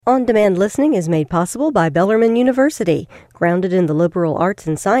On-demand listening is made possible by Bellarmine University. Grounded in the liberal arts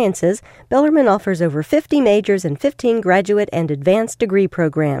and sciences, Bellarmine offers over 50 majors and 15 graduate and advanced degree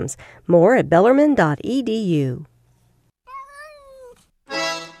programs. More at bellarmine.edu.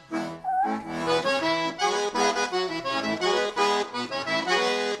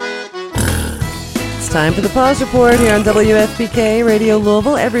 It's time for the Paws Report here on WFPK Radio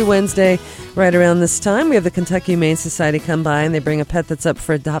Louisville every Wednesday. Right around this time, we have the Kentucky Humane Society come by, and they bring a pet that's up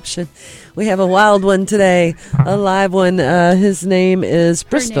for adoption. We have a wild one today, a live one. His name is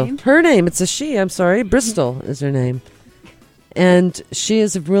Bristol. Her name, it's a she, I'm sorry. Bristol is her name. And she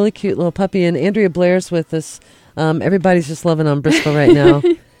is a really cute little puppy, and Andrea Blair's with us. Everybody's just loving on Bristol right now.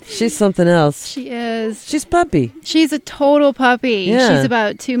 She's something else. She is. She's puppy. She's a total puppy. Yeah. She's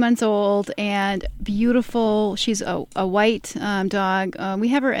about 2 months old and beautiful. She's a white dog. We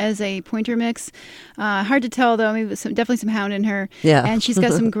have her as a pointer mix. Hard to tell, though. Maybe definitely some hound in her. Yeah. And she's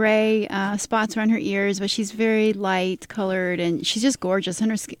got some gray spots around her ears, but she's very light colored, and she's just gorgeous.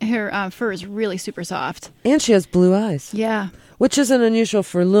 And her fur is really super soft. And she has blue eyes. Yeah. Which isn't unusual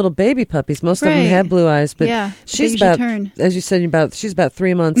for little baby puppies. Most of them have blue eyes, but she's about, as you said, she's about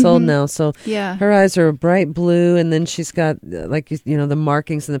 3 months old now. So her eyes are bright blue, and then she's got the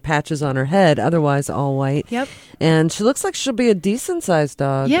markings and the patches on her head. Otherwise, all white. Yep. And she looks like she'll be a decent sized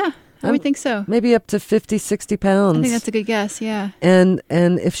dog. Yeah. I would think so. Maybe up to 50, 60 pounds. I think that's a good guess, yeah. And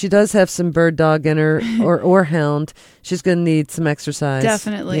if she does have some bird dog in her or hound, she's going to need some exercise.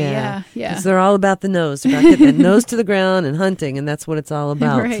 Definitely, yeah. Because they're all about the nose, about getting the nose to the ground and hunting, and that's what it's all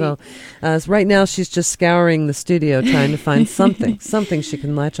about. Right. So right now she's just scouring the studio trying to find something she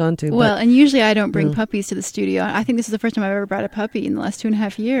can latch onto. Well, and usually I don't bring puppies to the studio. I think this is the first time I've ever brought a puppy in the last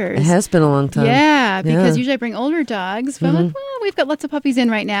 2.5 years. It has been a long time. Yeah, because usually I bring older dogs. But I'm like, well, we've got lots of puppies in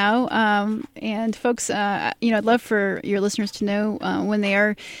right now. And folks, I'd love for your listeners to know when they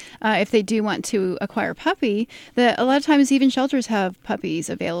are, if they do want to acquire a puppy, that a lot of times even shelters have puppies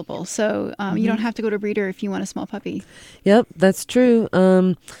available. So you don't have to go to a breeder if you want a small puppy. Yep, that's true.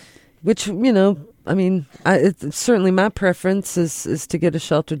 Which, it's certainly my preference is to get a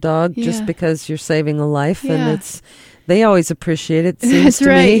shelter dog just because you're saving a life and they always appreciate it, seems That's to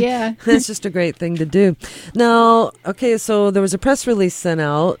right, me. yeah. It's just a great thing to do. Now, okay, so there was a press release sent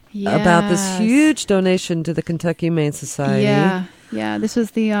out about this huge donation to the Kentucky Humane Society. Yeah, this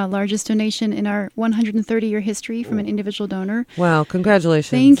was the largest donation in our 130-year history from an individual donor. Wow, congratulations.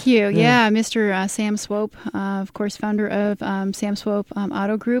 Thank you. Yeah, Mr. Sam Swope, of course, founder of Sam Swope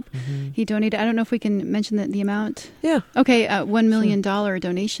Auto Group. He donated, I don't know if we can mention the amount. Yeah. Okay, $1 million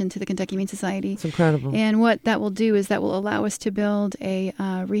donation to the Kentucky Humane Society. It's incredible. And what that will do is that will allow us to build a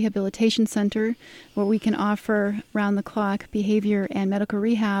rehabilitation center where we can offer round-the-clock behavior and medical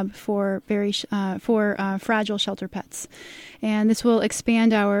rehab for fragile shelter pets. And this will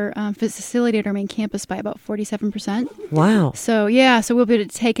expand our facility at our main campus by about 47%. Wow. So we'll be able to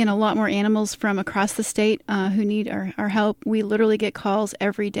take in a lot more animals from across the state who need our help. We literally get calls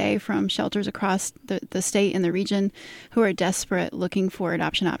every day from shelters across the state and the region who are desperate looking for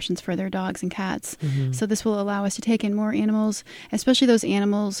adoption options for their dogs and cats. So this will allow us to take in more animals, especially those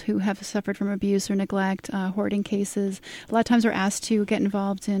animals who have suffered from abuse or neglect, hoarding cases. A lot of times we're asked to get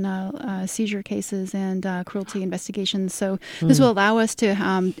involved in seizure cases and cruelty investigations. So this will allow us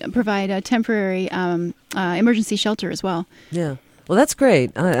to provide a temporary emergency shelter as well. Yeah. Well, that's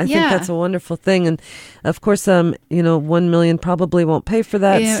great. I think that's a wonderful thing. And, of course, $1 million probably won't pay for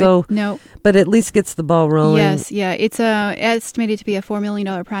that. No. But at least gets the ball rolling. Yes, yeah. It's estimated to be a $4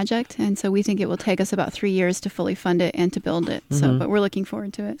 million project. And so we think it will take us about 3 years to fully fund it and to build it. So, but we're looking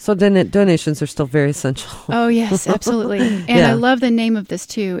forward to it. So donations are still very essential. Oh, yes, absolutely. And I love the name of this,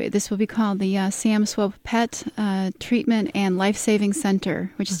 too. This will be called the Sam Swope Pet Treatment and Life Saving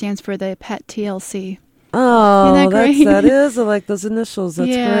Center, which stands for the PET TLC. Oh, that is. I like those initials. That's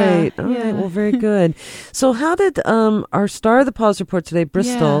great. All right. Well, very good. So how did our star of the Paws Report today,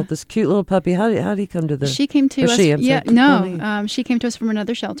 Bristol, this cute little puppy, how did he come to this? She came to us. She came to us from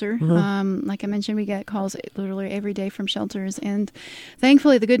another shelter. Like I mentioned, we get calls literally every day from shelters. And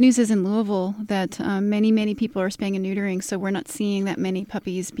thankfully, the good news is in Louisville that many, many people are spaying and neutering. So we're not seeing that many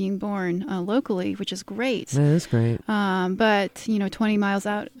puppies being born locally, which is great. That is great. But, 20 miles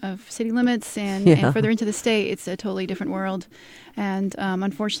out of city limits and further into to the state, it's a totally different world. And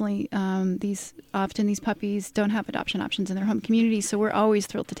unfortunately, these puppies don't have adoption options in their home communities. So we're always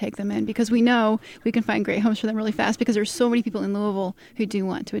thrilled to take them in because we know we can find great homes for them really fast because there's so many people in Louisville who do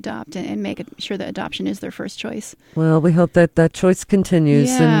want to adopt and make sure that adoption is their first choice. Well, we hope that choice continues.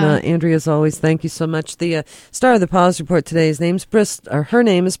 Yeah. And Andrea, as always, thank you so much. The star of the Paws Report today, her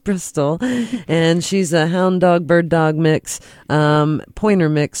name is Bristol, and she's a hound dog, bird dog mix, pointer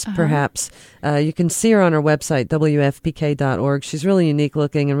mix, perhaps. You can see her on our website, WFPK.org. She's really unique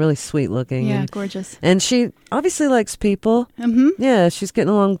looking and really sweet looking. Yeah, and gorgeous. And she obviously likes people. Mm-hmm. Yeah, she's getting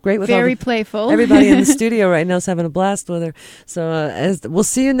along great with very playful. Everybody in the studio right now is having a blast with her. So we'll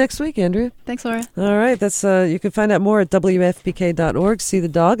see you next week, Andrea. Thanks, Laura. All right, that's you can find out more at WFPK.org. See the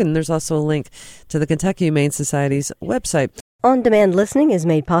dog, and there's also a link to the Kentucky Humane Society's website. On-demand listening is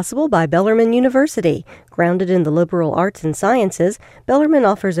made possible by Bellarmine University. Grounded in the liberal arts and sciences, Bellarmine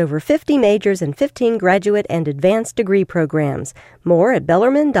offers over 50 majors and 15 graduate and advanced degree programs. More at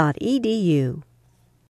bellarmine.edu.